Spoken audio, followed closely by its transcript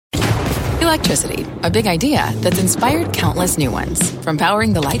Electricity, a big idea that's inspired countless new ones. From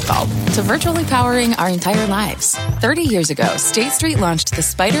powering the light bulb to virtually powering our entire lives. 30 years ago, State Street launched the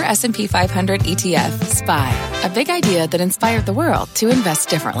SPDR S&P 500 ETF, SPY. A big idea that inspired the world to invest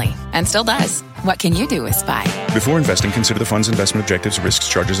differently. And still does. What can you do with SPY? Before investing, consider the fund's investment objectives, risks,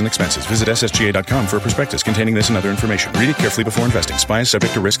 charges, and expenses. Visit ssga.com for a prospectus containing this and other information. Read it carefully before investing. SPY is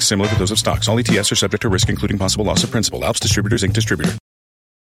subject to risks similar to those of stocks. All ETFs are subject to risk, including possible loss of principal. Alps Distributors, Inc. Distributor.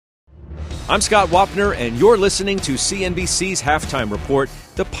 I'm Scott Wapner, and you're listening to CNBC's Halftime Report,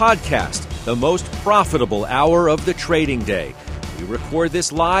 the podcast, the most profitable hour of the trading day. We record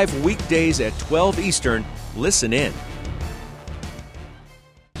this live weekdays at 12 Eastern. Listen in.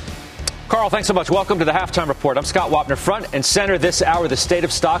 Carl, thanks so much. Welcome to the Halftime Report. I'm Scott Wapner, front and center this hour, the state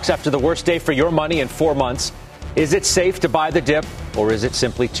of stocks after the worst day for your money in 4 months. Is it safe to buy the dip, or is it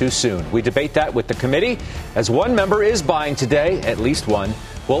simply too soon? We debate that with the committee, as one member is buying today, at least one.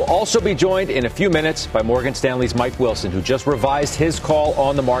 We'll also be joined in a few minutes by Morgan Stanley's Mike Wilson, who just revised his call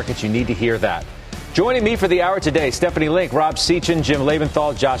on the markets. You need to hear that. Joining me for the hour today, Stephanie Link, Rob Sechin, Jim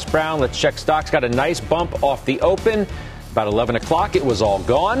Leventhal, Josh Brown. Let's check stocks. Got a nice bump off the open. About 11 o'clock, it was all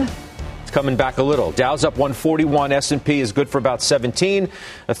gone. It's coming back a little. Dow's up 141. S&P is good for about 17,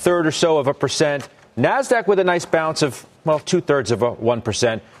 a third or so of a percent. NASDAQ with a nice bounce of, well, 2/3 of a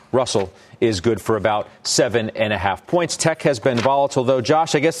 1%. Russell is good for about 7.5 points. Tech has been volatile, though.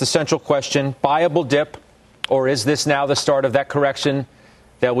 Josh, I guess the central question, buyable dip, or is this now the start of that correction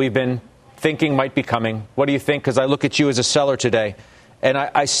that we've been thinking might be coming? What do you think? Because I look at you as a seller today, and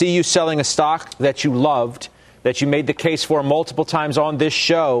I see you selling a stock that you loved, that you made the case for multiple times on this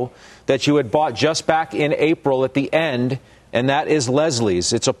show, that you had bought just back in April at the end, and that is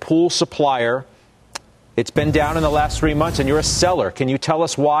Leslie's. It's a pool supplier. It's been down in the last 3 months, and you're a seller. Can you tell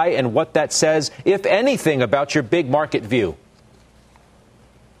us why and what that says, if anything, about your big market view?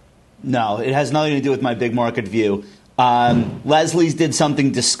 No, it has nothing to do with my big market view. Leslie's did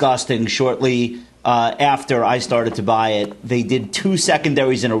something disgusting shortly after I started to buy it. They did 2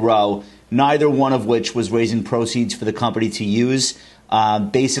 secondaries in a row, neither one of which was raising proceeds for the company to use.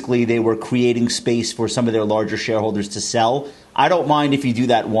 Basically, they were creating space for some of their larger shareholders to sell. I don't mind if you do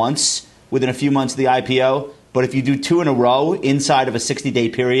that once within a few months of the IPO, but if you do 2 in a row inside of a 60-day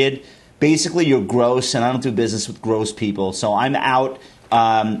period, basically you're gross, and I don't do business with gross people. So I'm out.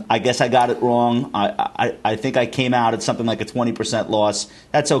 I guess I got it wrong. I think I came out at something like a 20% loss.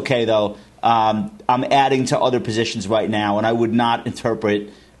 That's okay, though. I'm adding to other positions right now, and I would not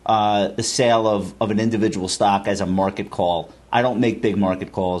interpret the sale of an individual stock as a market call. I don't make big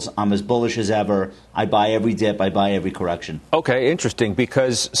market calls. I'm as bullish as ever. I buy every dip. I buy every correction. Okay, interesting,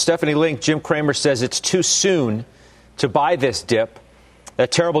 because Stephanie Link, Jim Cramer says it's too soon to buy this dip.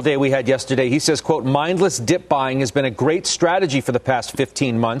 That terrible day we had yesterday, he says, quote, mindless dip buying has been a great strategy for the past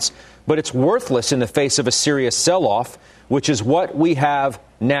 15 months, but it's worthless in the face of a serious sell-off, which is what we have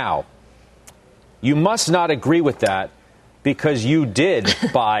now. You must not agree with that, because you did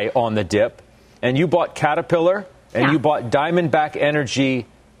buy on the dip, and you bought Caterpillar, and you bought Diamondback Energy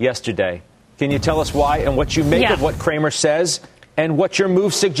yesterday. Can you tell us why and what you make of what Cramer says and what your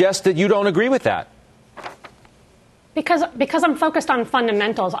move suggests that you don't agree with that? Because I'm focused on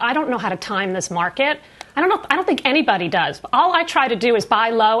fundamentals. I don't know how to time this market. I don't think anybody does. All I try to do is buy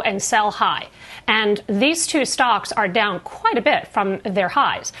low and sell high. And these two stocks are down quite a bit from their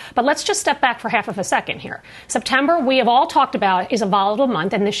highs. But let's just step back for half of a second here. September, we have all talked about, is a volatile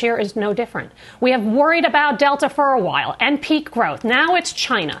month, and this year is no different. We have worried about Delta for a while and peak growth. Now it's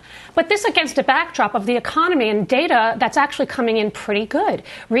China. But this against a backdrop of the economy and data that's actually coming in pretty good.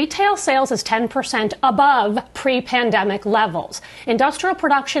 Retail sales is 10% above pre-pandemic levels. Industrial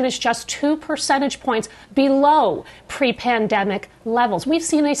production is just 2 percentage points below pre-pandemic levels. We've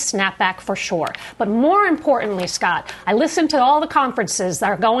seen a snapback for sure. But more importantly, Scott, I listened to all the conferences that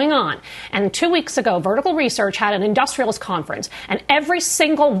are going on. And 2 weeks ago, Vertical Research had an industrials conference. And every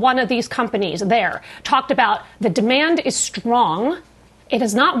single one of these companies there talked about the demand is strong. It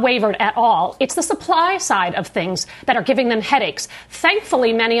has not wavered at all. It's the supply side of things that are giving them headaches.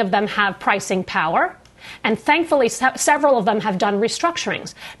 Thankfully, many of them have pricing power. And thankfully, several of them have done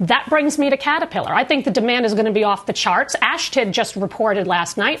restructurings. That brings me to Caterpillar. I think the demand is going to be off the charts. Ashtead just reported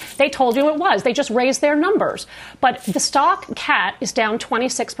last night. They told you it was. They just raised their numbers. But the stock CAT is down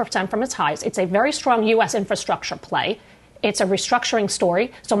 26% from its highs. It's a very strong U.S. infrastructure play. It's a restructuring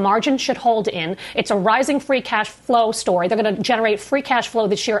story, so margins should hold in. It's a rising free cash flow story. They're going to generate free cash flow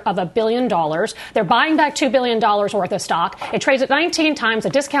this year of $1 billion. They're buying back $2 billion worth of stock. It trades at 19 times a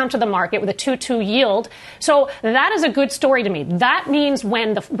discount to the market with a 2.2 yield. So that is a good story to me. That means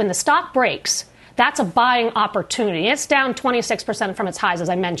when the stock breaks, that's a buying opportunity. It's down 26% from its highs, as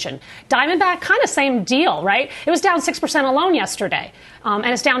I mentioned. Diamondback, kind of same deal, right? It was down 6% alone yesterday, and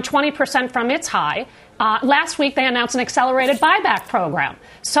it's down 20% from its high. Last week, they announced an accelerated buyback program.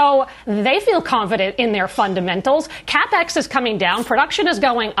 So they feel confident in their fundamentals. CapEx is coming down. Production is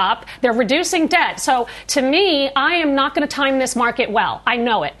going up. They're reducing debt. So to me, I am not going to time this market well. I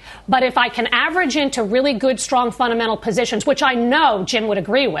know it. But if I can average into really good, strong fundamental positions, which I know Jim would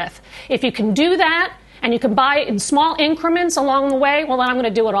agree with, if you can do that and you can buy in small increments along the way, well, then I'm going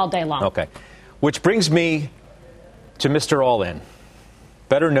to do it all day long. Okay. Which brings me to Mr. All-In,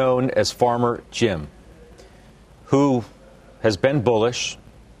 better known as Farmer Jim, who has been bullish,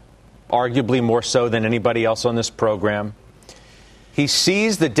 arguably more so than anybody else on this program. He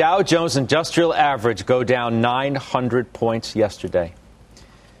sees the Dow Jones Industrial Average go down 900 points yesterday.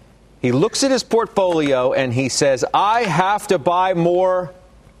 He looks at his portfolio and he says, I have to buy more.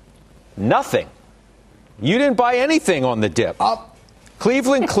 Nothing. You didn't buy anything on the dip.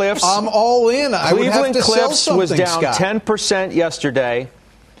 Cleveland Cliffs. I'm all in. Cleveland Cliffs was down Scott. 10% yesterday.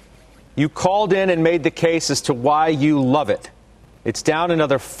 You called in and made the case as to why you love it. It's down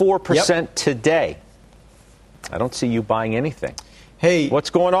another 4% today. I don't see you buying anything. Hey, what's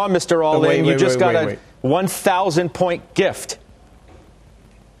going on, Mr. All-In? You just got a 1,000-point gift.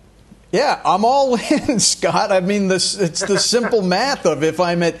 Yeah, I'm all in, Scott. I mean, it's the simple math of if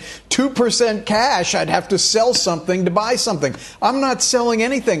I'm at 2% cash, I'd have to sell something to buy something. I'm not selling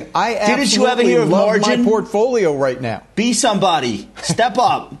anything. I Didn't you ever hear of love margin? my portfolio right now. Be somebody. Step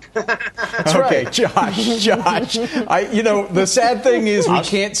up. That's okay, right. Josh. The sad thing is we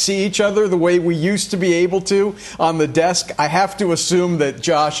can't see each other the way we used to be able to on the desk. I have to assume that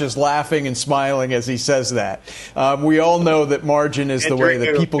Josh is laughing and smiling as he says that. We all know that margin is the way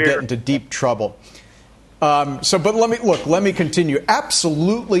that people get into deep trouble. But let me continue.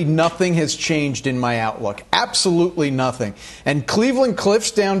 Absolutely nothing has changed in my outlook. Absolutely nothing. And Cleveland Cliffs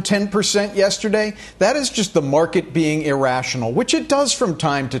down 10% yesterday. That is just the market being irrational, which it does from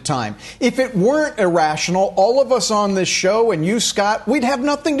time to time. If it weren't irrational, all of us on this show and you, Scott, we'd have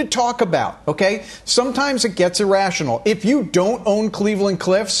nothing to talk about. Okay? Sometimes it gets irrational. If you don't own Cleveland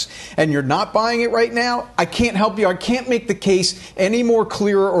Cliffs and you're not buying it right now, I can't help you. I can't make the case any more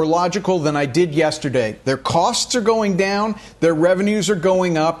clearer or logical than I did yesterday. Their costs are going down. Their revenues are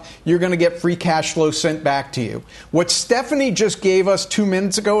going up. You're going to get free cash flow sent back to you. What Stephanie just gave us 2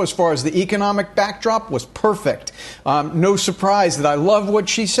 minutes ago as far as the economic backdrop was perfect. No surprise that I love what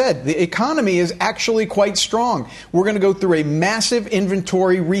she said. The economy is actually quite strong. We're going to go through a massive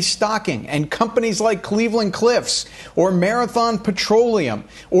inventory restocking. And companies like Cleveland Cliffs or Marathon Petroleum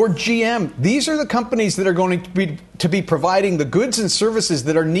or GM, these are the companies that are going to be providing the goods and services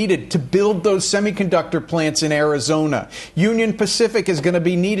that are needed to build those semiconductor plants in Arizona. Union Pacific is going to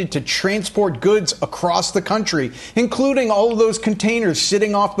be needed to transport goods across the country, including all of those containers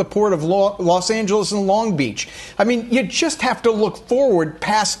sitting off the port of Los Angeles and Long Beach. I mean, you just have to look forward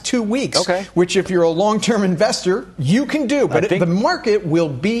past 2 weeks, which if you're a long-term investor, you can do. But the market will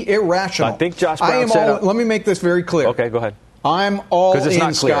be irrational. I think Josh Brown said... let me make this very clear. Okay, go ahead. I'm all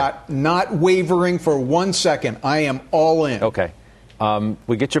in, Scott, not wavering for 1 second. I am all in. Okay.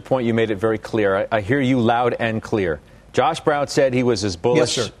 We get your point. You made it very clear. I hear you loud and clear. Josh Brown said he was as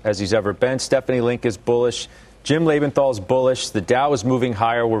bullish as he's ever been. Stephanie Link is bullish. Jim Lebenthal is bullish. The Dow is moving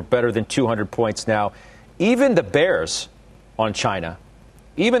higher. We're better than 200 points now. Even the bears on China,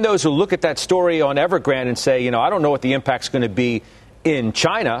 even those who look at that story on Evergrande and say, I don't know what the impact's going to be in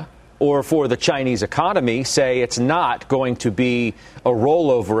China or for the Chinese economy, say it's not going to be a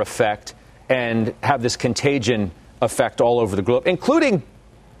rollover effect and have this contagion effect all over the globe, including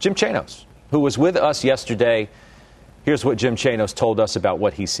Jim Chanos, who was with us yesterday. Here's what Jim Chanos told us about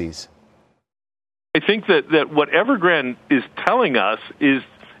what he sees. I think that what Evergrande is telling us is,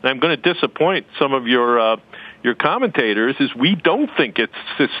 and I'm going to disappoint some of your commentators, is we don't think it's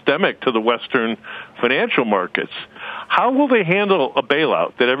systemic to the Western financial markets. How will they handle a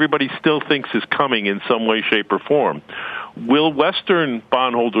bailout that everybody still thinks is coming in some way, shape, or form? Will Western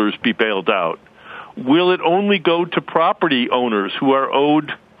bondholders be bailed out? Will it only go to property owners who are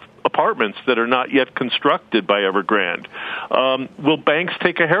owed apartments that are not yet constructed by Evergrande? Will banks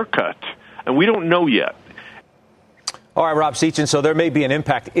take a haircut? And we don't know yet. All right, Rob Sechan, so there may be an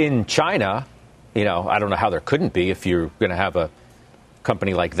impact in China. I don't know how there couldn't be if you're going to have a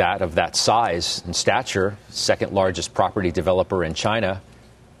company like that of that size and stature, second largest property developer in China,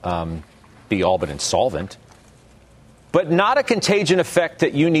 be all but insolvent. But not a contagion effect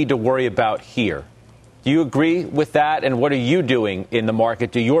that you need to worry about here. Do you agree with that? And what are you doing in the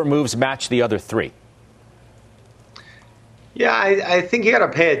market? Do your moves match the other three? Yeah, I think you got to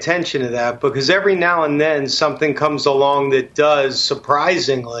pay attention to that because every now and then something comes along that does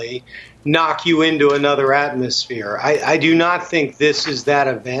surprisingly knock you into another atmosphere. I do not think this is that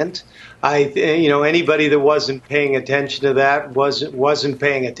event. Anybody that wasn't paying attention to that wasn't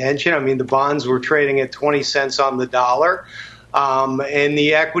paying attention. I mean, the bonds were trading at 20 cents on the dollar, and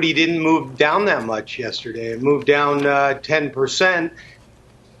the equity didn't move down that much yesterday. It moved down 10%.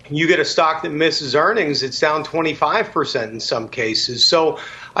 You get a stock that misses earnings, it's down 25% in some cases. So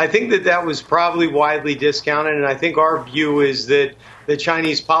I think that was probably widely discounted, and I think our view is that the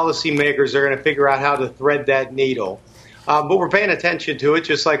Chinese policymakers are going to figure out how to thread that needle. But we're paying attention to it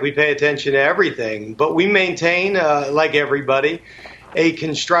just like we pay attention to everything. But we maintain, like everybody, a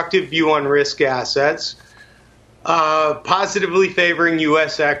constructive view on risk assets, positively favoring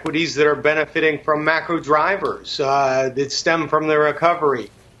U.S. equities that are benefiting from macro drivers that stem from the recovery.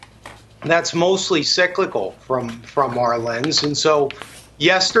 That's mostly cyclical from our lens. And so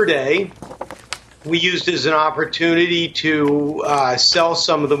yesterday, we used as an opportunity to sell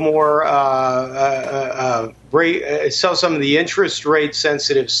some of the more sell some of the interest rate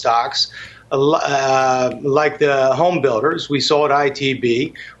sensitive stocks, like the home builders. We sold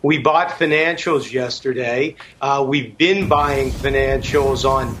ITB. We bought financials yesterday. We've been buying financials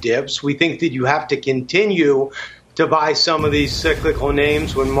on dips. We think that you have to continue to buy some of these cyclical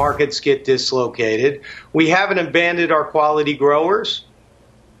names when markets get dislocated. We haven't abandoned our quality growers.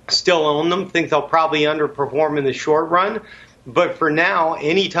 Still own them, think they'll probably underperform in the short run. But for now,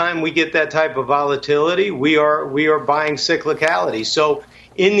 anytime we get that type of volatility, we are buying cyclicality. So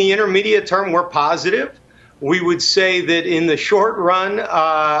in the intermediate term, we're positive. We would say that in the short run,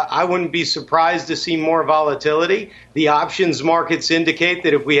 I wouldn't be surprised to see more volatility. The options markets indicate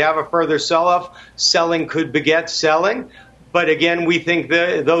that if we have a further sell-off, selling could beget selling. But again, we think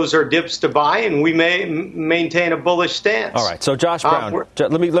that those are dips to buy, and we may maintain a bullish stance. All right. So Josh Brown,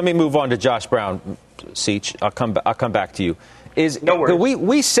 let me move on to Josh Brown. Seach, I'll come back to you. No worries.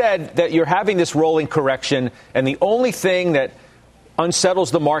 We said that you're having this rolling correction, and the only thing that unsettles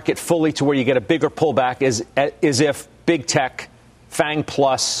the market fully to where you get a bigger pullback is if big tech, FANG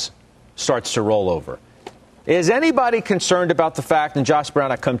Plus, starts to roll over. Is anybody concerned about the fact, and Josh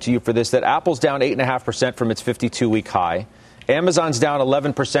Brown, I come to you for this, that Apple's down 8.5% from its 52-week high, Amazon's down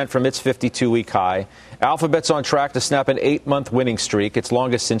 11% from its 52-week high, Alphabet's on track to snap an 8-month winning streak, its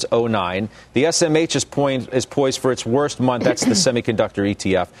longest since 2009. The SMH is poised for its worst month, that's the semiconductor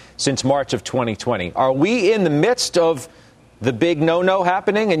ETF, since March of 2020. Are we in the midst of the big no-no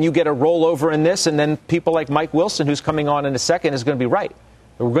happening, and you get a rollover in this, and then people like Mike Wilson, who's coming on in a second, is going to be right?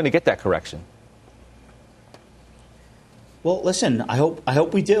 We're going to get that correction. Well, listen, I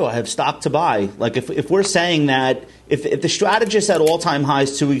hope we do. I have stock to buy. Like if we're saying that, if the strategists at all-time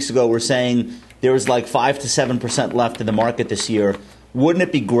highs 2 weeks ago were saying there was like 5 to 7% left in the market this year, wouldn't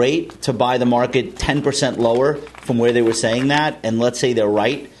it be great to buy the market 10% lower from where they were saying that? And let's say they're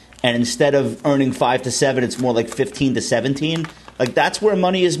right. And instead of earning 5 to 7, it's more like 15 to 17. Like that's where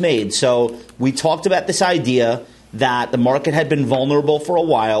money is made. So we talked about this idea that the market had been vulnerable for a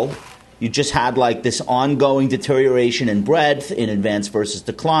while. You just had like this ongoing deterioration in breadth, in advance versus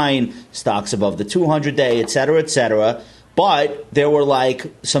decline, stocks above the 200-day, et cetera, et cetera. But there were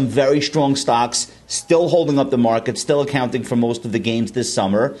like some very strong stocks still holding up the market, still accounting for most of the gains this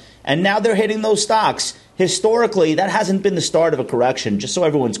summer. And now they're hitting those stocks. Historically, that hasn't been the start of a correction, just so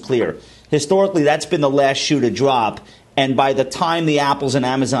everyone's clear. Historically, that's been the last shoe to drop. And by the time the Apples and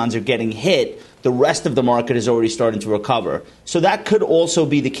Amazons are getting hit, the rest of the market is already starting to recover. So that could also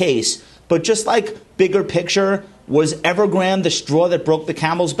be the case. But just like bigger picture, was Evergrande the straw that broke the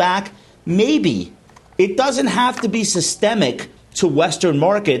camel's back? Maybe. It doesn't have to be systemic to Western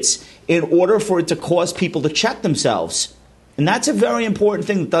markets in order for it to cause people to check themselves. And that's a very important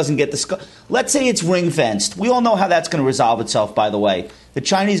thing that doesn't get discussed. Let's say it's ring-fenced. We all know how that's going to resolve itself, by the way. The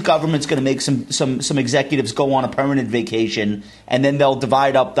Chinese government's going to make some executives go on a permanent vacation, and then they'll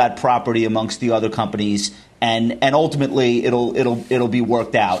divide up that property amongst the other companies, and ultimately it'll be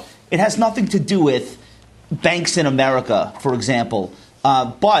worked out. It has nothing to do with banks in America, for example.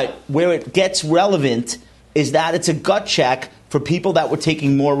 But where it gets relevant is that it's a gut check for people that were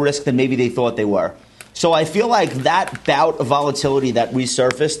taking more risk than maybe they thought they were. So I feel like that bout of volatility that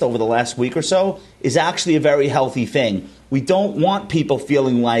resurfaced over the last week or so is actually a very healthy thing. We don't want people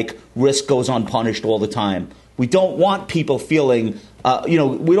feeling like risk goes unpunished all the time. We don't want people feeling, we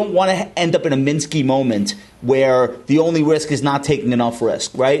don't want to end up in a Minsky moment where the only risk is not taking enough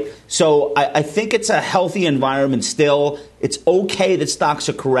risk, right? So I think it's a healthy environment still. It's okay that stocks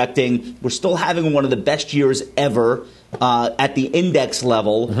are correcting. We're still having one of the best years ever at the index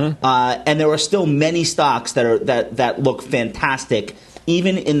level, and there are still many stocks that look fantastic,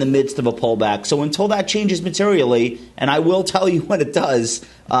 even in the midst of a pullback. So until that changes materially, and I will tell you when it does,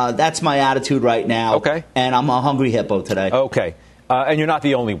 that's my attitude right now. Okay. And I'm a hungry hippo today. Okay. And you're not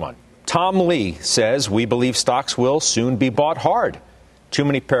the only one. Tom Lee says, we believe stocks will soon be bought hard. Too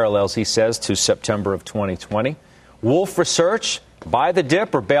many parallels, he says, to September of 2020. Wolf Research, buy the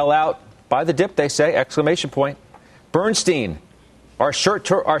dip or bail out. Buy the dip, they say, exclamation point. Bernstein, our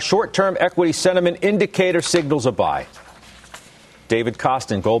short-term equity sentiment indicator signals a buy. David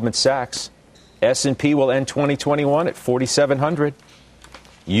Kostin, Goldman Sachs. S&P will end 2021 at 4,700.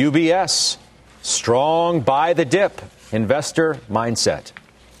 UBS, strong buy the dip, investor mindset.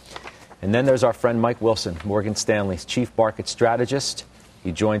 And then there's our friend Mike Wilson, Morgan Stanley's chief market strategist.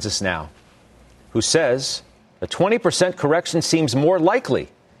 He joins us now, who says a 20% correction seems more likely.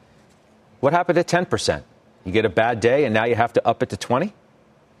 What happened at 10%? You get a bad day and now you have to up it to 20?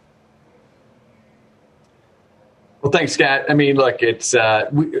 Well, thanks, Scott. I mean, look, it's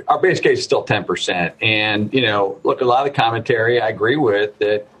our base case is still 10%. And, look, a lot of the commentary I agree with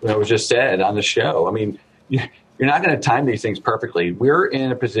that was just said on the show. I mean, you're not going to time these things perfectly. We're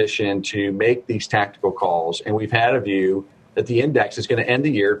in a position to make these tactical calls, and we've had a view that the index is going to end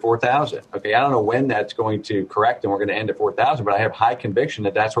the year at 4,000. Okay, I don't know when that's going to correct and we're going to end at 4,000, but I have high conviction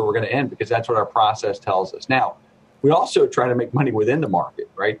that that's where we're going to end because that's what our process tells us. Now, we also try to make money within the market,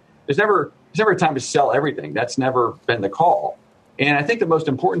 right? There's never a time to sell everything. That's never been the call. And I think the most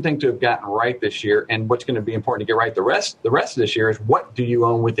important thing to have gotten right this year, and what's going to be important to get right the rest of this year, is what do you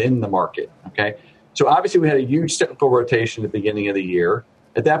own within the market? Okay. So obviously we had a huge cyclical rotation at the beginning of the year.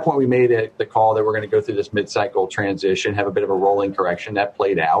 At that point, we made the call that we're going to go through this mid-cycle transition, have a bit of a rolling correction. That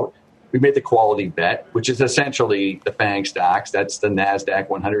played out. We made the quality bet, which is essentially the FANG stocks. That's the NASDAQ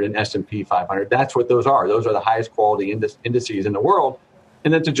 100 and S&P 500. That's what those are. Those are the highest quality indices in the world.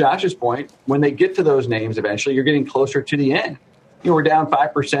 And then to Josh's point, when they get to those names eventually, you're getting closer to the end. We're down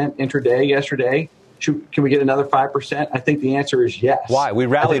 5% intraday yesterday. Can we get another 5%? I think the answer is yes. Why? We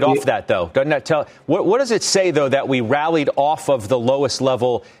rallied off that, though. Doesn't that tell? What does it say, though, that we rallied off of the lowest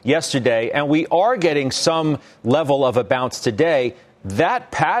level yesterday, and we are getting some level of a bounce today?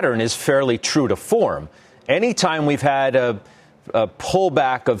 That pattern is fairly true to form. Anytime we've had a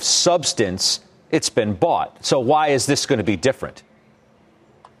pullback of substance, it's been bought. So why is this going to be different?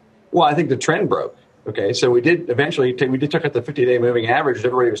 Well, I think the trend broke. Okay, so we did eventually took out the 50-day moving average.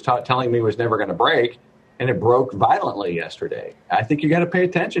 Everybody was telling me was never going to break, and it broke violently yesterday. I think you got to pay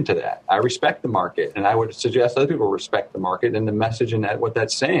attention to that. I respect the market, and I would suggest other people respect the market. And the message in that, what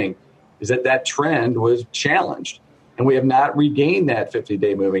that's saying, is that trend was challenged, and we have not regained that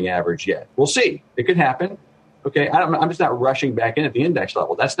 50-day moving average yet. We'll see. It could happen. Okay, I'm just not rushing back in at the index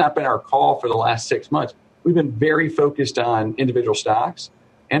level. That's not been our call for the last 6 months. We've been very focused on individual stocks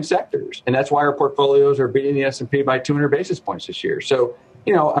and sectors. And that's why our portfolios are beating the S&P by 200 basis points this year. So,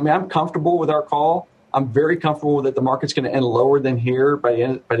 I'm comfortable with our call. I'm very comfortable that the market's going to end lower than here by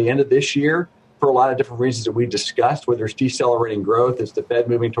the end of this year for a lot of different reasons that we discussed, whether it's decelerating growth, it's the Fed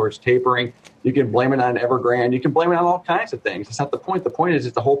moving towards tapering. You can blame it on Evergrande. You can blame it on all kinds of things. That's not the point. The point is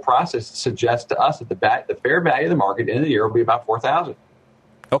that the whole process suggests to us that the fair value of the market at the end of the year will be about 4,000.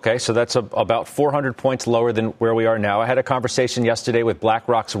 Okay, so that's about 400 points lower than where we are now. I had a conversation yesterday with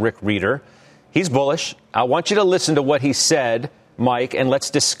BlackRock's Rick Reeder. He's bullish. I want you to listen to what he said, Mike, and let's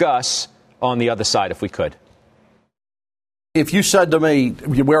discuss on the other side if we could. If you said to me,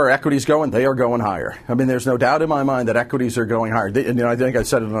 where are equities going? They are going higher. I mean, there's no doubt in my mind that equities are going higher. And I think I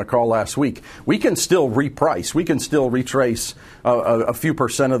said it on a call last week. We can still reprice. We can still retrace a few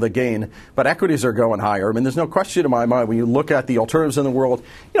percent of the gain. But equities are going higher. I mean, there's no question in my mind when you look at the alternatives in the world.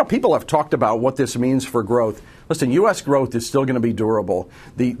 People have talked about what this means for growth. Listen, U.S. growth is still going to be durable.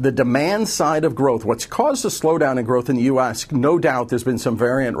 The demand side of growth, what's caused a slowdown in growth in the U.S., no doubt there's been some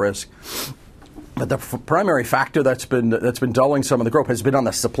variant risk. But the primary factor that's been dulling some of the growth has been on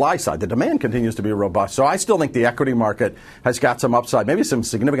the supply side. The demand continues to be robust. So I still think the equity market has got some upside, maybe some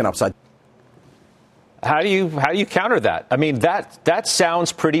significant upside. How do you counter that? I mean, that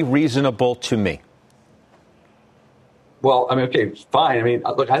sounds pretty reasonable to me. Well, okay, fine.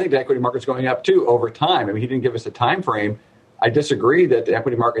 Look, I think the equity market's going up too over time. He didn't give us a time frame. I disagree that the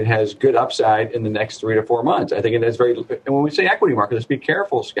equity market has good upside in the next 3 to 4 months. I think it is very. And when we say equity market, let's be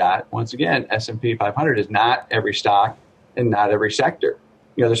careful, Scott. Once again, S&P 500 is not every stock and not every sector.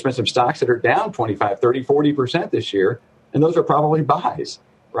 there's been some stocks that are down 25, 30, 40% this year, and those are probably buys,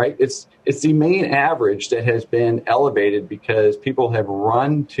 right? It's the main average that has been elevated because people have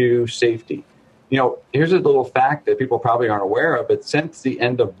run to safety. Here's a little fact that people probably aren't aware of, but since the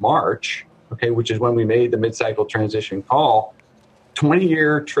end of March, which is when we made the mid-cycle transition call,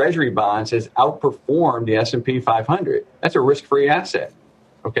 20-year Treasury bonds has outperformed the S&P 500. That's a risk-free asset,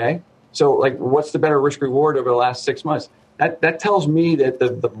 okay? So, what's the better risk-reward over the last 6 months? That tells me that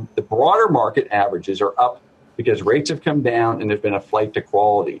the broader market averages are up because rates have come down and there's been a flight to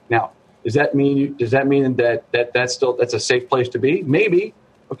quality. Now, does that mean that's a safe place to be? Maybe,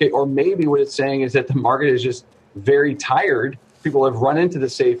 okay, or maybe what it's saying is that the market is just very tired. People have run into the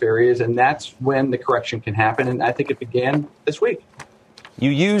safe areas, and that's when the correction can happen. And I think it began this week. You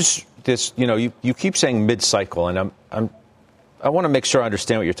use this, you keep saying mid-cycle, and I want to make sure I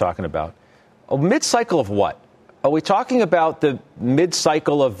understand what you're talking about. A mid-cycle of what? Are we talking about the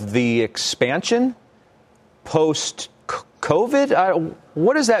mid-cycle of the expansion post-COVID?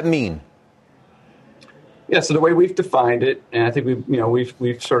 What does that mean? Yeah, so the way we've defined it, and I think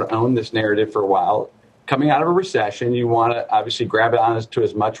we've sort of owned this narrative for a while. Coming out of a recession, you want to obviously grab it on to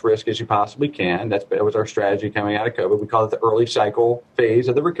as much risk as you possibly can. That was our strategy coming out of COVID. We call it the early cycle phase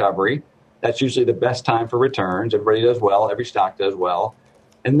of the recovery. That's usually the best time for returns. Everybody does well. Every stock does well.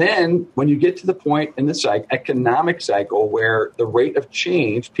 And then when you get to the point in the economic cycle where the rate of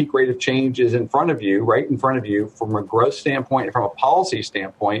change, peak rate of change is in front of you, right in front of you from a growth standpoint and from a policy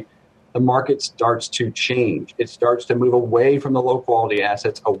standpoint, the market starts to change. It starts to move away from the low quality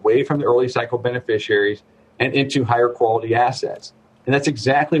assets, away from the early cycle beneficiaries, and into higher quality assets. And that's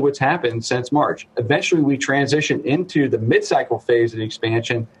exactly what's happened since March. Eventually, we transition into the mid-cycle phase of the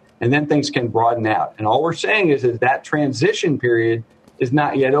expansion, and then things can broaden out. And all we're saying is that transition period is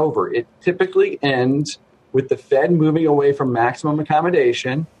not yet over. It typically ends with the Fed moving away from maximum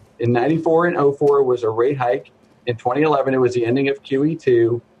accommodation. In 94 and 04 was a rate hike. In 2011, it was the ending of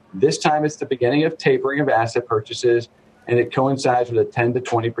QE2. This time it's the beginning of tapering of asset purchases, and it coincides with a 10 to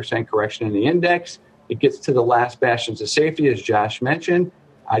 20% correction in the index. It gets to the last bastions of safety, as Josh mentioned.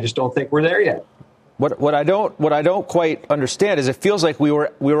 I just don't think we're there yet. What I don't quite understand is it feels like we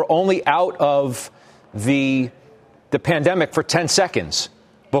were only out of the pandemic for 10 seconds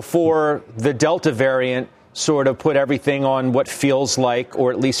before the Delta variant sort of put everything on what feels like,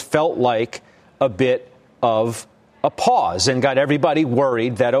 or at least felt like, a bit of a pause and got everybody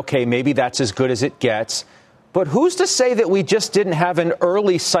worried that, okay, maybe that's as good as it gets. But who's to say that we just didn't have an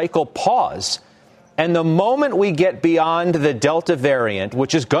early cycle pause? And the moment we get beyond the Delta variant,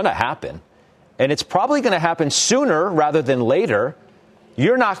 which is going to happen, and it's probably going to happen sooner rather than later,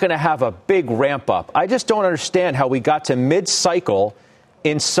 you're not going to have a big ramp up. I just don't understand how we got to mid-cycle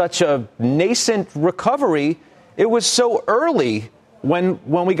in such a nascent recovery. It was so early when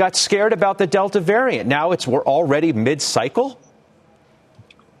we got scared about the Delta variant. Now we're already mid-cycle?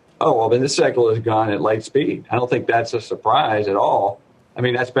 Oh, well, then this cycle has gone at light speed. I don't think that's a surprise at all. I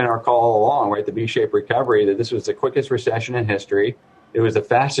mean, that's been our call all along, right? The V-shaped recovery, that this was the quickest recession in history. It was the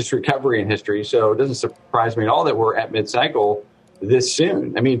fastest recovery in history. So it doesn't surprise me at all that we're at mid-cycle this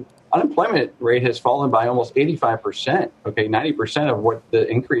soon. I mean, unemployment rate has fallen by almost 85%, 90% of what the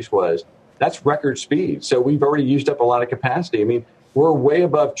increase was. That's record speed. So we've already used up a lot of capacity. I mean, we're way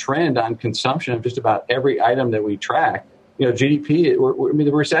above trend on consumption of just about every item that we track. GDP,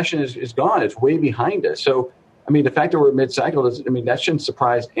 the recession is gone. It's way behind us. So, I mean, the fact that we're mid-cycle, that shouldn't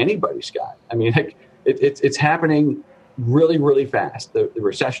surprise anybody, Scott. I mean, it's happening really, really fast. The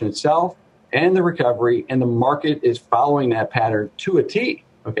recession itself and the recovery, and the market is following that pattern to a T,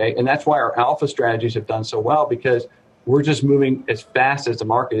 okay? And that's why our alpha strategies have done so well, because we're just moving as fast as the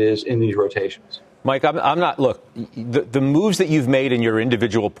market is in these rotations. Mike, I'm not. Look, the moves that you've made in your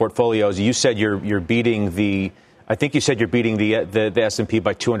individual portfolios. You said you're beating the. I think you said you're beating the S&P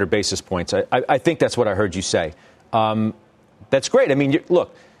by 200 basis points. I think that's what I heard you say. That's great. I mean,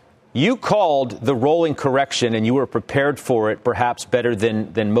 look, you called the rolling correction and you were prepared for it, perhaps better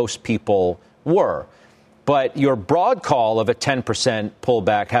than most people were. But your broad call of a 10%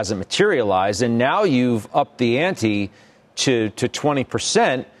 pullback hasn't materialized, and now you've upped the ante to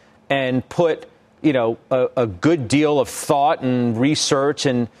 20% and put a good deal of thought and research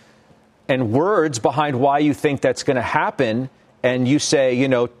and words behind why you think that's going to happen. And you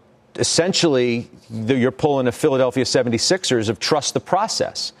say, essentially, you're pulling a Philadelphia 76ers of trust the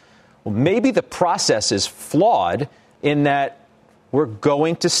process. Well, maybe the process is flawed in that we're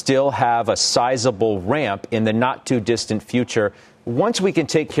going to still have a sizable ramp in the not too distant future once we can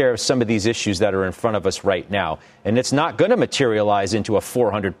take care of some of these issues that are in front of us right now. And it's not going to materialize into a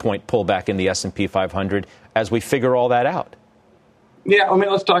 400-point pullback in the S&P 500 as we figure all that out. Yeah,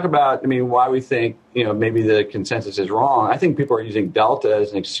 let's talk about, why we think, maybe the consensus is wrong. I think people are using Delta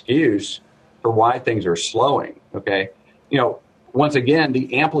as an excuse for why things are slowing, okay? Once again,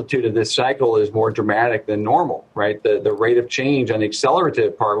 the amplitude of this cycle is more dramatic than normal, right? The rate of change on the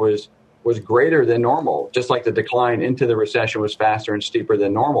accelerative part was greater than normal, just like the decline into the recession was faster and steeper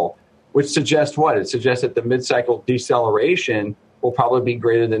than normal, which suggests what? It suggests that the mid-cycle deceleration will probably be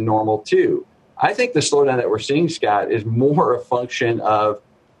greater than normal too. I think the slowdown that we're seeing, Scott, is more a function of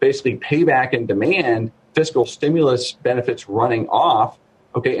basically payback and demand, fiscal stimulus benefits running off,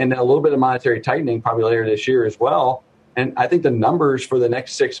 okay, and then a little bit of monetary tightening probably later this year as well. And I think the numbers for the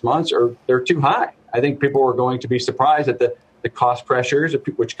next 6 months they're too high. I think people are going to be surprised at the cost pressures,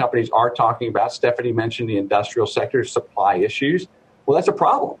 which companies are talking about. Stephanie mentioned the industrial sector supply issues. Well, that's a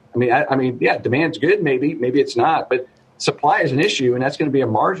problem. Yeah, demand's good. Maybe it's not, but supply is an issue, and that's going to be a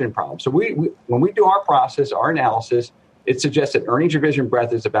margin problem. So when we do our process, our analysis, it suggests that earnings revision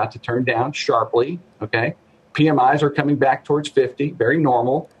breadth is about to turn down sharply, okay? PMIs are coming back towards 50, very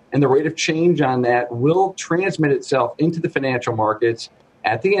normal, and the rate of change on that will transmit itself into the financial markets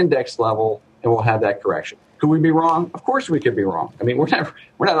at the index level, and we'll have that correction. Could we be wrong? Of course we could be wrong. We're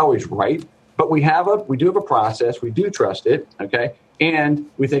not always right, but we do have a process. We do trust it, okay? And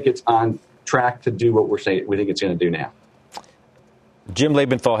we think it's on track to do what we think it's going to do now. Jim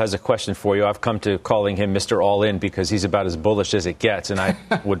Lebenthal has a question for you. I've come to calling him Mr. All-In because he's about as bullish as it gets, and I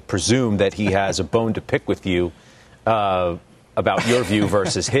would presume that he has a bone to pick with you about your view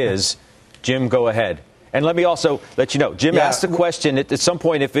versus his. Jim, go ahead. And let me also let you know, Jim asked a question at some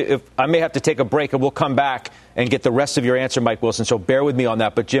point. If I may have to take a break, and we'll come back and get the rest of your answer, Mike Wilson, so bear with me on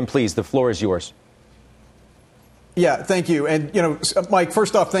that. But, Jim, please, the floor is yours. Yeah, thank you. And, Mike,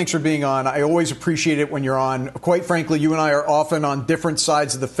 first off, thanks for being on. I always appreciate it when you're on. Quite frankly, you and I are often on different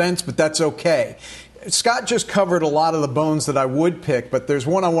sides of the fence, but that's okay. Scott just covered a lot of the bones that I would pick, but there's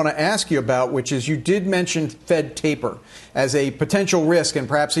one I want to ask you about, which is you did mention Fed taper as a potential risk and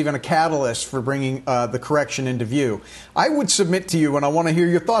perhaps even a catalyst for bringing the correction into view. I would submit to you, and I want to hear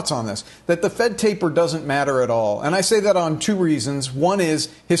your thoughts on this, that the Fed taper doesn't matter at all. And I say that on two reasons. One is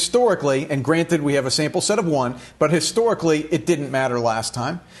historically, and granted we have a sample set of one, but historically it didn't matter last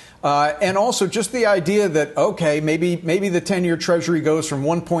time. And also just the idea that, okay, maybe the 10-year Treasury goes from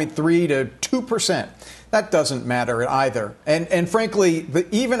 1.3 to 2%. That doesn't matter either. And frankly,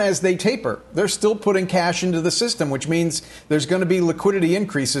 even as they taper, they're still putting cash into the system, which means there's going to be liquidity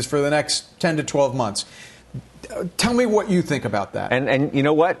increases for the next 10 to 12 months. Tell me what you think about that. And you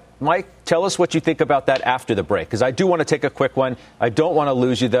know what, Mike? Tell us what you think about that after the break, because I do want to take a quick one. I don't want to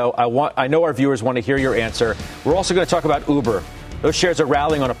lose you, though. I know our viewers want to hear your answer. We're also going to talk about Uber. Those shares are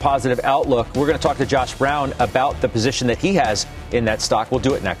rallying on a positive outlook. We're going to talk to Josh Brown about the position that he has in that stock. We'll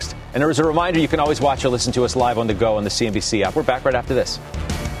do it next. And as a reminder, you can always watch or listen to us live on the go on the CNBC app. We're back right after this.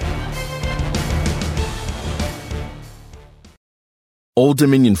 Old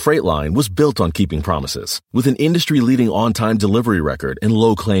Dominion Freight Line was built on keeping promises. With an industry-leading on-time delivery record and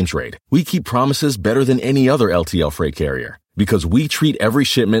low claims rate, we keep promises better than any other LTL freight carrier because we treat every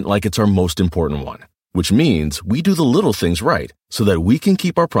shipment like it's our most important one. Which means we do the little things right so that we can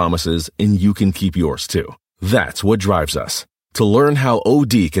keep our promises and you can keep yours too. That's what drives us. To learn how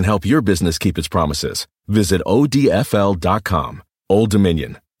OD can help your business keep its promises, visit odfl.com. Old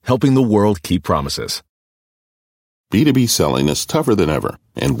Dominion, helping the world keep promises. B2B selling is tougher than ever,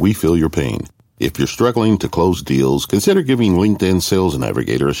 and we feel your pain. If you're struggling to close deals, consider giving LinkedIn Sales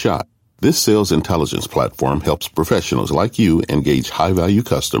Navigator a shot. This sales intelligence platform helps professionals like you engage high-value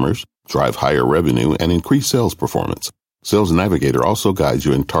customers, drive higher revenue, and increase sales performance. Sales Navigator also guides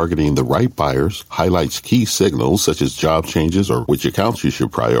you in targeting the right buyers, highlights key signals such as job changes or which accounts you should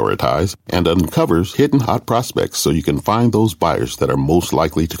prioritize, and uncovers hidden hot prospects so you can find those buyers that are most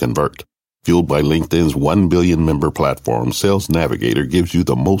likely to convert. Fueled by LinkedIn's 1 billion member platform, Sales Navigator gives you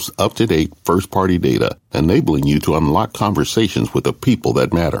the most up-to-date first-party data, enabling you to unlock conversations with the people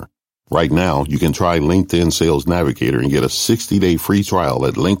that matter. Right now, you can try LinkedIn Sales Navigator and get a 60-day free trial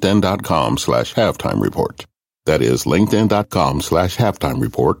at linkedin.com/halftime report. That is linkedin.com/halftime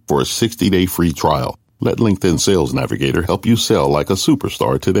report for a 60-day free trial. Let LinkedIn Sales Navigator help you sell like a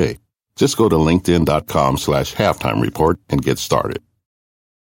superstar today. Just go to linkedin.com/halftime report and get started.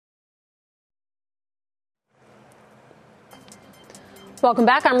 Welcome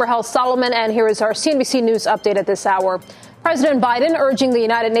back. I'm Rahel Solomon, and here is our CNBC News update at this hour. President Biden urging the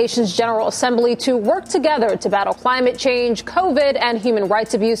United Nations General Assembly to work together to battle climate change, COVID, and human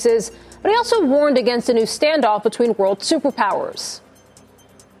rights abuses. But he also warned against a new standoff between world superpowers.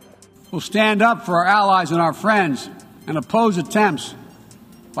 We'll stand up for our allies and our friends and oppose attempts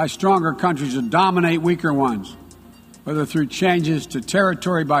by stronger countries to dominate weaker ones. whether through changes to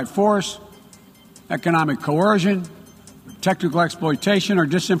territory by force, economic coercion, technical exploitation, or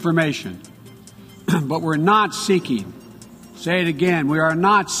disinformation. But we're not seeking, say it again, we are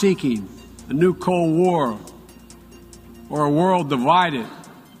not seeking a new Cold War or a world divided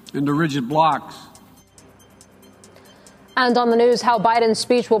into rigid blocks. And on the news, how Biden's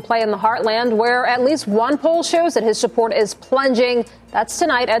speech will play in the heartland, where at least one poll shows that his support is plunging. That's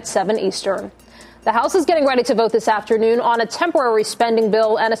tonight at 7 Eastern. The House is getting ready to vote this afternoon on a temporary spending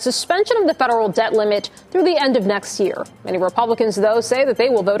bill and a suspension of the federal debt limit through the end of next year. Many Republicans, though, say that they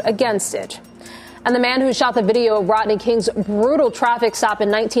will vote against it. And the man who shot the video of Rodney King's brutal traffic stop in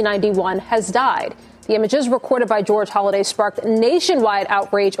 1991 has died. The images recorded by George Holliday sparked nationwide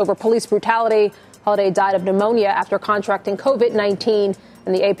outrage over police brutality. Holliday died of pneumonia after contracting COVID-19,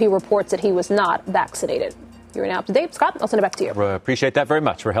 and the AP reports that he was not vaccinated. You're now up to date. Scott, I'll send it back to you. Appreciate that very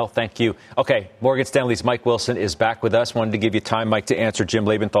much, Rahel. Thank you. Okay, Morgan Stanley's Mike Wilson is back with us. Wanted to give you time, Mike, to answer Jim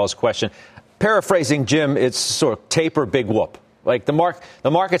Lebenthal's question. Paraphrasing Jim, it's sort of taper, big whoop. Like the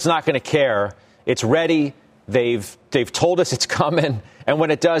market's not going to care. It's ready. They've told us it's coming. And when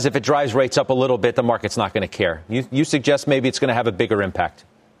it does, if it drives rates up a little bit, the market's not going to care. You suggest maybe it's going to have a bigger impact.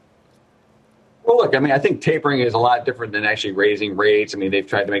 Well, look, I mean, I think tapering is a lot different than actually raising rates. I mean, they've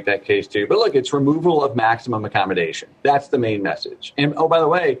tried to make that case, too. But look, it's removal of maximum accommodation. That's the main message. And, oh, by the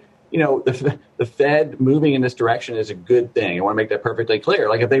way, you know, the Fed moving in this direction is a good thing. I want to make that perfectly clear.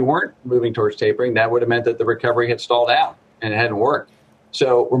 Like, if they weren't moving towards tapering, that would have meant that the recovery had stalled out and it hadn't worked.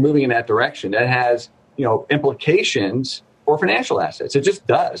 So we're moving in that direction. That has, you know, implications for financial assets. It just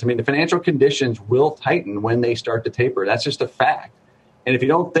does. I mean, the financial conditions will tighten when they start to taper. That's just a fact. And if you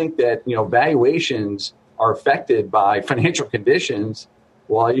don't think that, you know, valuations are affected by financial conditions,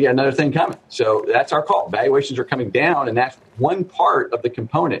 well, you got another thing coming. So that's our call. Valuations are coming down, and that's one part of the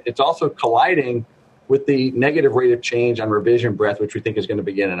component. It's also colliding with the negative rate of change on revision breadth, which we think is going to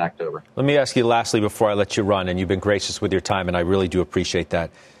begin in October. Let me ask you lastly before I let you run, and you've been gracious with your time, and I really do appreciate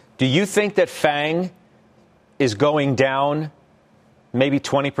that. Do you think that FANG is going down maybe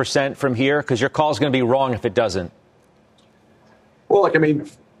 20% from here? Because your call is going to be wrong if it doesn't. Well, look, I mean,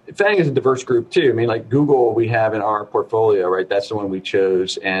 FANG is a diverse group, too. I mean, like Google, we have in our portfolio, right? That's the one we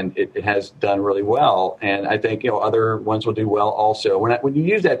chose, and it has done really well. And I think, you know, other ones will do well also. When you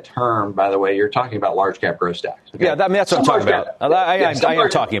use that term, by the way, you're talking about large cap growth stocks. Okay? Yeah, I mean, that's what I'm talking about. I am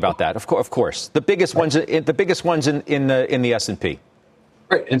talking about that, of course. The biggest ones in the S&P.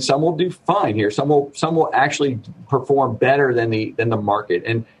 Right, and some will do fine here. Some will actually perform better than the market.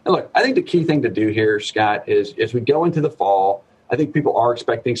 And look, I think the key thing to do here, Scott, is as we go into the fall, I think people are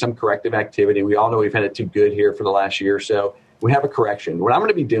expecting some corrective activity. We all know we've had it too good here for the last year or so. We have a correction. What I'm going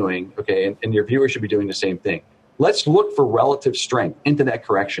to be doing, okay, and your viewers should be doing the same thing. Let's look for relative strength into that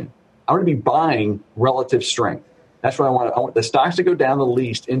correction. I'm going to be buying relative strength. That's what I want. I want the stocks to go down the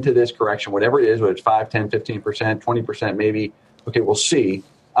least into this correction, whatever it is, whether it's 5, 10, 15%, 20% maybe. Okay, we'll see.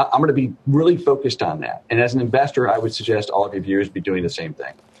 I'm going to be really focused on that. And as an investor, I would suggest all of your viewers be doing the same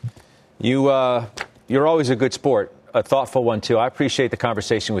thing. You're always a good sport. A thoughtful one, too. I appreciate the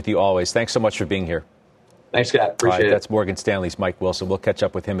conversation with you always. Thanks so much for being here. Thanks, Scott. Appreciate it. That's Morgan Stanley's Mike Wilson. We'll catch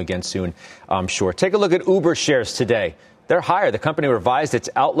up with him again soon, I'm sure. Take a look at Uber shares today. They're higher. The company revised its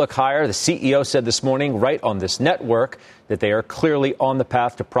outlook higher. The CEO said this morning, right on this network, that they are clearly on the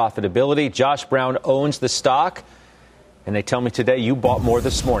path to profitability. Josh Brown owns the stock, and they tell me today you bought more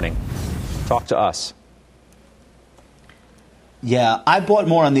this morning. Talk to us. Yeah, I bought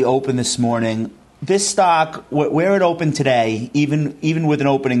more on the open this morning. This stock, where it opened today, even with an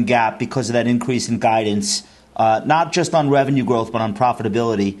opening gap because of that increase in guidance, not just on revenue growth but on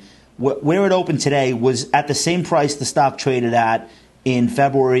profitability, where it opened today was at the same price the stock traded at in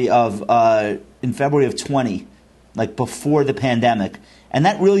February of 20, like before the pandemic, and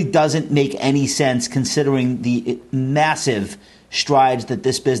that really doesn't make any sense considering the massive strides that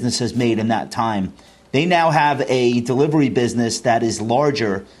this business has made in that time. They now have a delivery business that is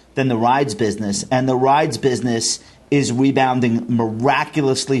larger than the rides business, and the rides business is rebounding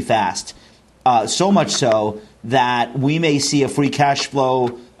miraculously fast. So much so that we may see a free cash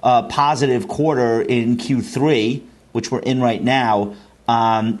flow positive quarter in Q3, which we're in right now,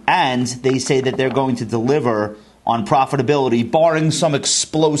 and they say that they're going to deliver on profitability, barring some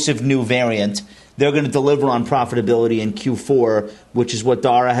explosive new variant. They're going to deliver on profitability in Q4, which is what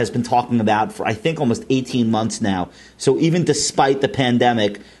Dara has been talking about for, I think, almost 18 months now. So even despite the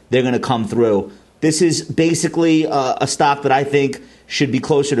pandemic, they're going to come through. This is basically a stock that I think should be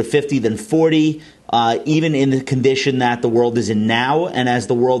closer to 50 than 40, even in the condition that the world is in now. And as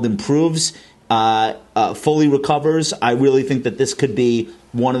the world improves, fully recovers, I really think that this could be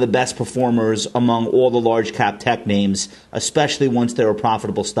one of the best performers among all the large cap tech names, especially once they're a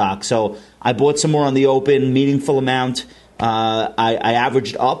profitable stock. So I bought some more on the open, meaningful amount. I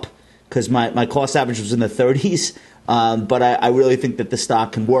averaged up because my cost average was in the 30s. But I really think that the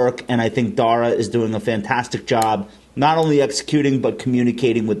stock can work, and I think Dara is doing a fantastic job, not only executing but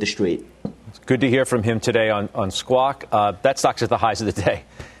communicating with the street. It's good to hear from him today on Squawk. That stock's at the highs of the day.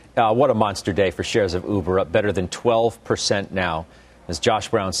 What a monster day for shares of Uber, up better than 12% now, as Josh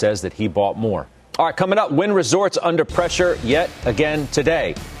Brown says that he bought more. All right, coming up, Wynn Resorts under pressure yet again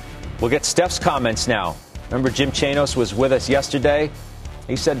today. We'll get Steph's comments now. Remember Jim Chanos was with us yesterday?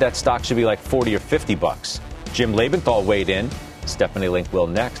 He said that stock should be like $40 or $50. Jim Lebenthal weighed in. Stephanie Link will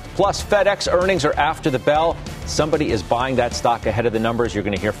next. Plus, FedEx earnings are after the bell. Somebody is buying that stock ahead of the numbers. You're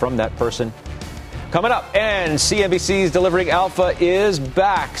going to hear from that person. Coming up, and CNBC's Delivering Alpha is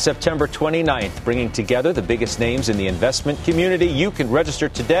back September 29th, bringing together the biggest names in the investment community. You can register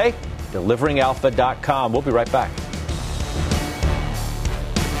today, deliveringalpha.com. We'll be right back.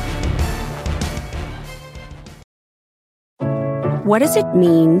 What does it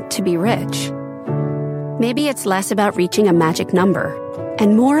mean to be rich? Maybe it's less about reaching a magic number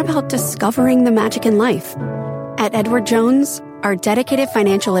and more about discovering the magic in life. At Edward Jones, our dedicated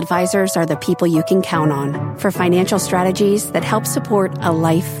financial advisors are the people you can count on for financial strategies that help support a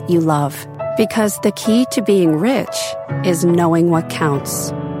life you love. Because the key to being rich is knowing what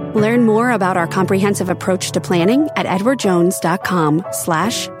counts. Learn more about our comprehensive approach to planning at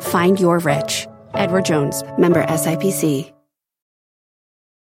edwardjones.com/findyourrich. Edward Jones, member SIPC.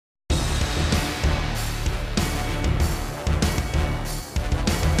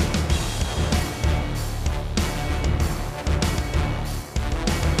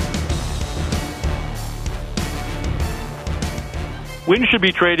 Wynn should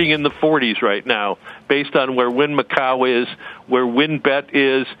be trading in the 40s right now, based on where Wynn Macau is, where WynnBET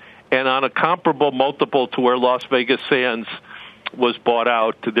is, and on a comparable multiple to where Las Vegas Sands was bought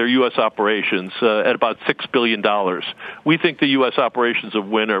out to their U.S. operations at about $6 billion. We think the U.S. operations of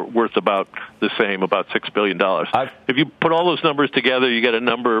Wynn are worth about the same, about $6 billion. If you put all those numbers together, you get a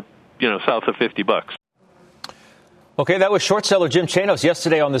number, south of $50. Okay, that was short seller Jim Chanos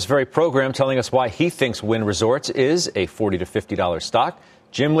yesterday on this very program telling us why he thinks Wynn Resorts is a $40 to $50 stock.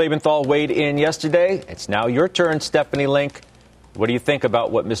 Jim Lebenthal weighed in yesterday. It's now your turn, Stephanie Link. What do you think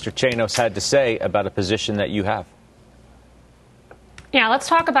about what Mr. Chanos had to say about a position that you have? Yeah, let's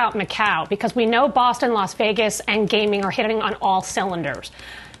talk about Macau, because we know Boston, Las Vegas, and gaming are hitting on all cylinders.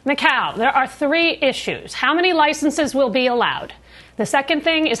 Macau, there are three issues. How many licenses will be allowed? The second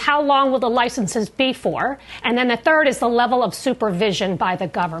thing is how long will the licenses be for? And then the third is the level of supervision by the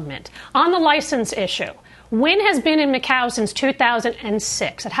government. On the license issue, Wynn has been in Macau since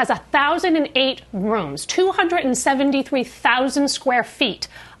 2006. It has 1,008 rooms, 273,000 square feet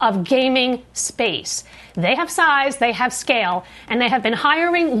of gaming space. They have size, they have scale, and they have been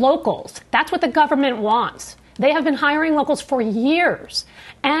hiring locals. That's what the government wants. They have been hiring locals for years,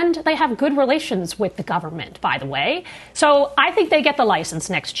 and they have good relations with the government, by the way. So I think they get the license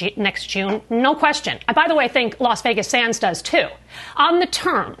next June, no question. I, by the way, think Las Vegas Sands does, too. On the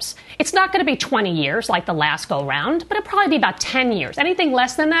terms, it's not going to be 20 years like the last go-round, but it'll probably be about 10 years. Anything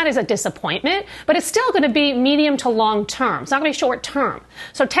less than that is a disappointment, but it's still going to be medium to long term. It's not going to be short term.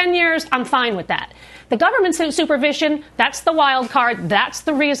 So 10 years, I'm fine with that. The government supervision, that's the wild card. That's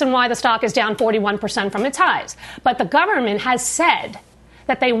the reason why the stock is down 41% from its highs. But the government has said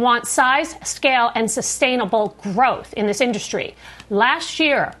that they want size, scale, and sustainable growth in this industry. Last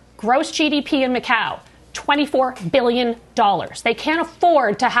year, gross GDP in Macau, $24 billion. They can't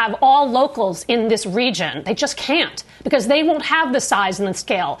afford to have all locals in this region. They just can't, because they won't have the size and the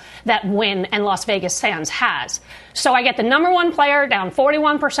scale that Wynn and Las Vegas Sands has. So I get the number one player down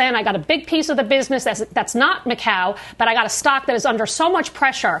 41%. I got a big piece of the business that's not Macau, but I got a stock that is under so much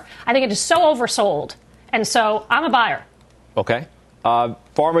pressure. I think it is so oversold. And so I'm a buyer. Okay.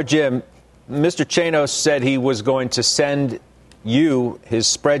 Farmer Jim, Mr. Chanos said he was going to send you his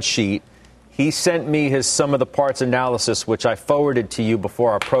spreadsheet. He sent me his sum of the parts analysis, which I forwarded to you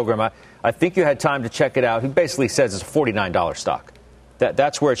before our program. I think you had time to check it out. He basically says it's a $49 stock.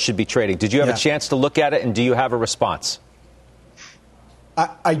 That's where it should be trading. Did you have a chance to look at it, and do you have a response?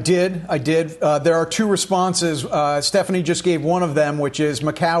 I did. There are two responses. Stephanie just gave one of them, which is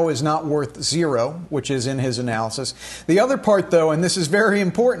Macau is not worth zero, which is in his analysis. The other part, though, and this is very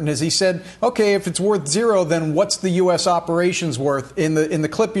important, is he said, okay, if it's worth zero, then what's the U.S. operations worth? In the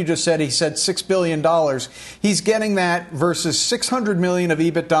clip you just said, he said $6 billion. He's getting that versus $600 million of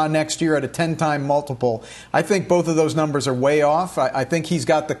EBITDA next year at a 10-time multiple. I think both of those numbers are way off. I think he's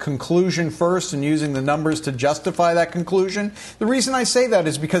got the conclusion first and using the numbers to justify that conclusion. The reason I say say that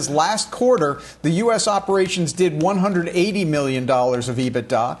is because last quarter, the U.S. operations did $180 million of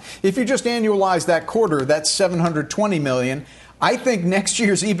EBITDA. If you just annualize that quarter, that's $720 million. I think next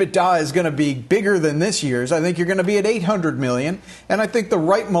year's EBITDA is going to be bigger than this year's. I think you're going to be at $800 million. And I think the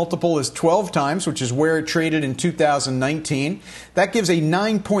right multiple is 12 times, which is where it traded in 2019. That gives a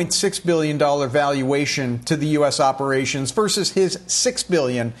 $9.6 billion valuation to the U.S. operations versus his $6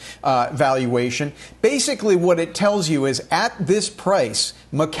 billion valuation. Basically, what it tells you is at this price,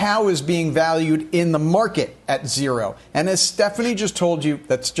 Macau is being valued in the market at zero. And as Stephanie just told you,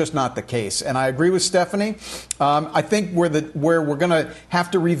 that's just not the case. And I agree with Stephanie. I think where we're going to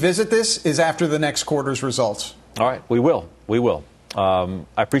have to revisit this is after the next quarter's results. All right, we will. I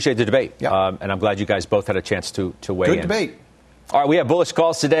appreciate the debate, and I'm glad you guys both had a chance to weigh in. Good debate. All right, we have bullish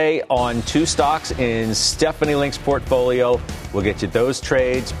calls today on two stocks in Stephanie Link's portfolio. We'll get you those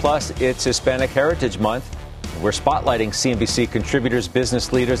trades, plus it's Hispanic Heritage Month. We're spotlighting CNBC contributors,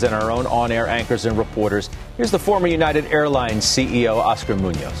 business leaders, and our own on-air anchors and reporters. Here's the former United Airlines CEO, Oscar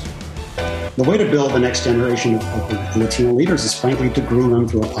Munoz. The way to build the next generation of Latino leaders is, frankly, to groom them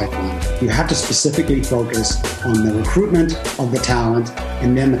through a pipeline. You have to specifically focus on the recruitment of the talent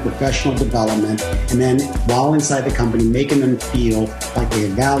and then the professional development, and then while inside the company, making them feel like they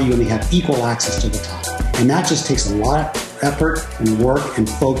have value and they have equal access to the top. And that just takes a lot of effort and work and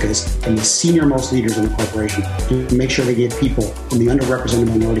focus from the senior-most leaders in the corporation to make sure they give people from the underrepresented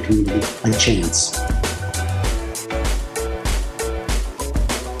minority community a chance.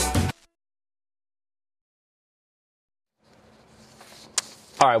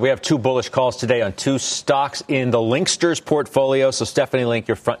 All right, we have two bullish calls today on two stocks in the Linksters portfolio. So, Stephanie Link,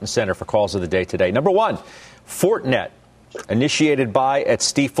 you're front and center for calls of the day today. Number one, Fortinet, initiated buy at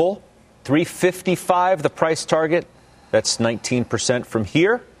Stifel, $355, the price target. That's 19% from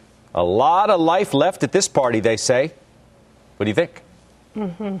here. A lot of life left at this party, they say. What do you think?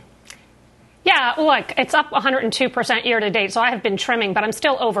 Mm-hmm. Yeah, look, it's up 102% year to date, so I have been trimming, but I'm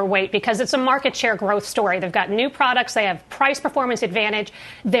still overweight because it's a market share growth story. They've got new products. They have price performance advantage.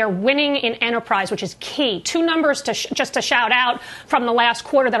 They're winning in enterprise, which is key. Two numbers just to shout out from the last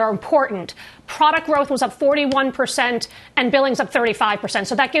quarter that are important. Product growth was up 41% and billings up 35%.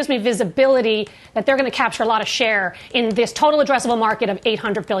 So that gives me visibility that they're going to capture a lot of share in this total addressable market of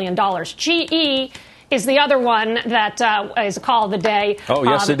 $800 billion. GE is the other one that is a call of the day. Oh,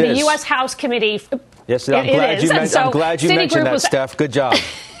 yes, it is. The U.S. House Committee. Yes, I'm glad you mentioned that, Steph. Good job.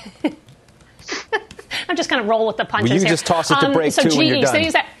 I'm just going to roll with the punches here. You here. Just toss it to break, too, when you're done.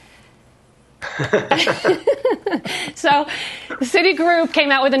 So Citigroup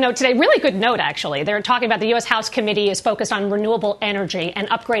came out with a note today, really good note, actually. They're talking about the U.S. House Committee is focused on renewable energy and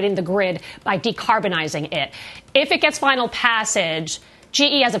upgrading the grid by decarbonizing it. If it gets final passage,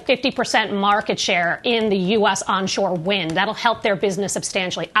 GE has a 50% market share in the U.S. onshore wind. That'll help their business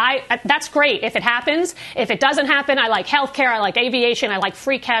substantially. That's great if it happens. If it doesn't happen, I like healthcare, I like aviation, I like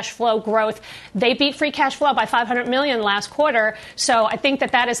free cash flow growth. They beat free cash flow by $500 million last quarter, so I think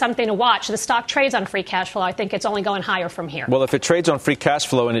that is something to watch. The stock trades on free cash flow. I think it's only going higher from here. Well, if it trades on free cash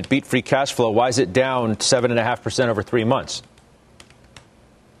flow and it beat free cash flow, why is it down 7.5% over 3 months?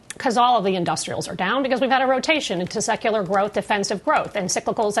 Because all of the industrials are down, because we've had a rotation into secular growth, defensive growth. And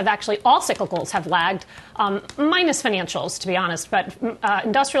cyclicals have all cyclicals have lagged, minus financials, to be honest. But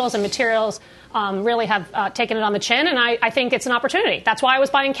industrials and materials really have taken it on the chin, and I think it's an opportunity. That's why I was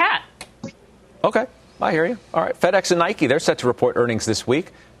buying CAT. Okay, I hear you. All right, FedEx and Nike, they're set to report earnings this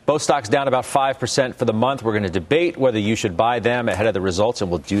week. Both stocks down about 5% for the month. We're going to debate whether you should buy them ahead of the results, and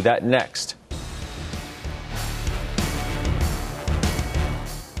we'll do that next.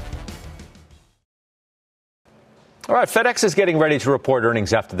 All right, FedEx is getting ready to report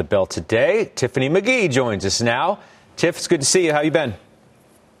earnings after the bell today. Tiffany McGee joins us now. Tiff, it's good to see you. How you been?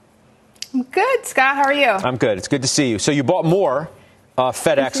 I'm good, Scott. How are you? I'm good. It's good to see you. So you bought more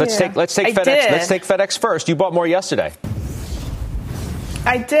FedEx. Let's take FedEx. Let's take FedEx first. You bought more yesterday.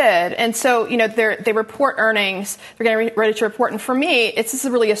 I did. And so, they report earnings. They're getting ready to report. And for me, this is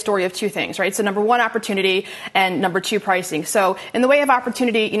really a story of two things, right? So number one, opportunity, and number two, pricing. So in the way of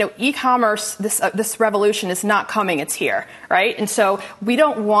opportunity, e-commerce, this revolution is not coming. It's here, right? And so we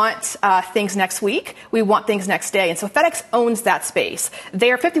don't want things next week. We want things next day. And so FedEx owns that space.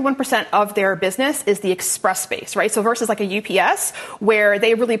 51% of their business is the express space, right? So versus like a UPS, where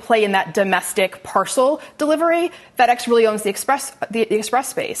they really play in that domestic parcel delivery, FedEx really owns the express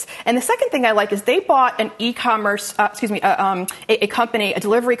space. And the second thing I like is they bought an e-commerce, a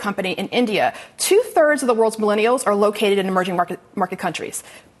delivery company in India. 2/3 of the world's millennials are located in emerging market countries,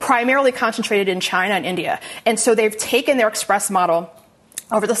 primarily concentrated in China and India. And so they've taken their express model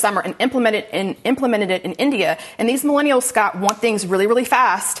over the summer and implemented it in India. And these millennials, Scott, want things really, really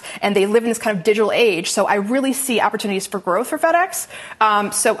fast, and they live in this kind of digital age. So I really see opportunities for growth for FedEx.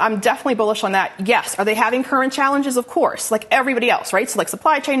 So I'm definitely bullish on that. Yes. Are they having current challenges? Of course, like everybody else, right? So like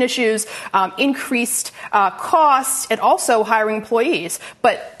supply chain issues, increased costs, and also hiring employees.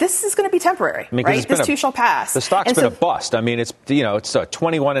 But this is going to be temporary, right? This too shall pass. The stock's been a bust. I mean, it's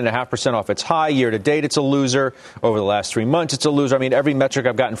 21.5% off its high. Year to date, it's a loser. Over the last 3 months, it's a loser. I mean, every metric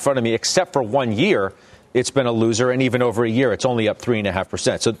I've got in front of me, except for 1 year, it's been a loser. And even over a year, it's only up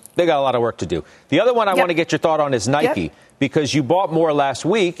 3.5%. So they got a lot of work to do. The other one I want to get your thought on is Nike, because you bought more last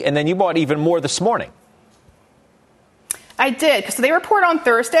week, and then you bought even more this morning. I did. So they report on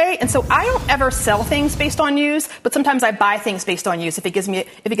Thursday, and so I don't ever sell things based on news, but sometimes I buy things based on news if it gives me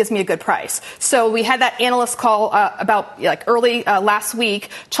a good price. So we had that analyst call about early last week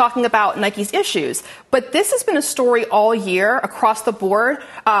talking about Nike's issues. But this has been a story all year across the board.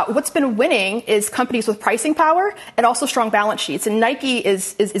 What's been winning is companies with pricing power and also strong balance sheets. And Nike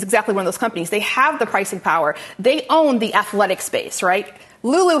is exactly one of those companies. They have the pricing power. They own the athletic space, right?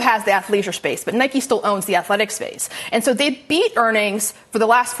 Lulu has the athleisure space, but Nike still owns the athletic space. And so they beat earnings for the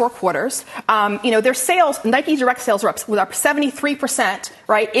last 4 quarters. Their sales, Nike direct sales were up 73%,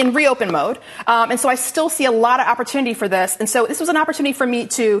 right, in reopen mode. And so I still see a lot of opportunity for this. And so this was an opportunity for me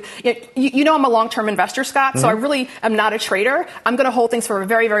to, I'm a long-term investor, Scott, so I really am not a trader. I'm going to hold things for a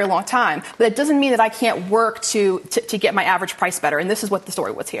very, very long time. But it doesn't mean that I can't work to get my average price better. And this is what the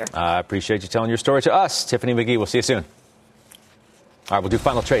story was here. I appreciate you telling your story to us. Tiffany McGee, we'll see you soon. All right, we'll do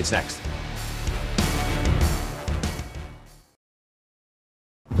final trades next.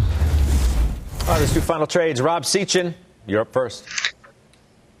 All right, let's do final trades. Rob Sechin, you're up first.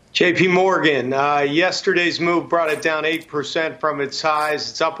 JP Morgan, yesterday's move brought it down 8% from its highs.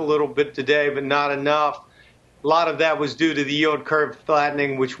 It's up a little bit today, but not enough. A lot of that was due to the yield curve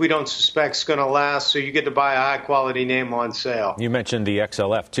flattening, which we don't suspect is going to last, so you get to buy a high-quality name on sale. You mentioned the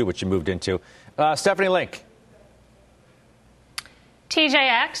XLF, too, which you moved into. Stephanie Link.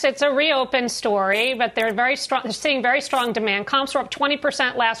 TJX, it's a reopen story, but they're very strong. They're seeing very strong demand. Comps were up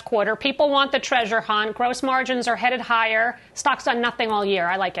 20% last quarter. People want the treasure hunt. Gross margins are headed higher. Stock's done nothing all year.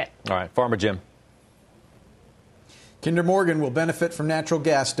 I like it. All right, Farmer Jim. Kinder Morgan will benefit from natural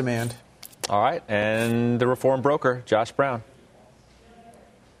gas demand. All right, and the reform broker, Josh Brown.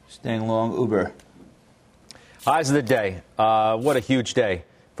 Staying long, Uber. Highs of the day. What a huge day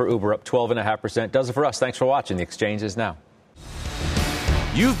for Uber, up 12.5%. Does it for us. Thanks for watching. The exchange is now.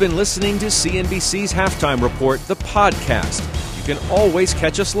 You've been listening to CNBC's Halftime Report, the podcast. You can always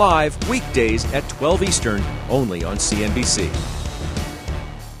catch us live weekdays at 12 Eastern, only on CNBC.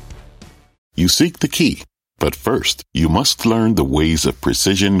 You seek the key, but first, you must learn the ways of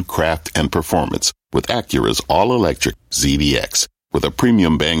precision, craft, and performance with Acura's all-electric ZDX. With a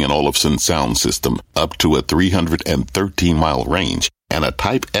premium Bang & Olufsen sound system up to a 313-mile range and a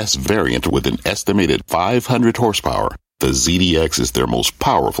Type S variant with an estimated 500 horsepower, the ZDX is their most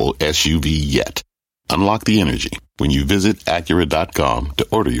powerful SUV yet. Unlock the energy when you visit Acura.com to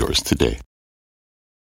order yours today.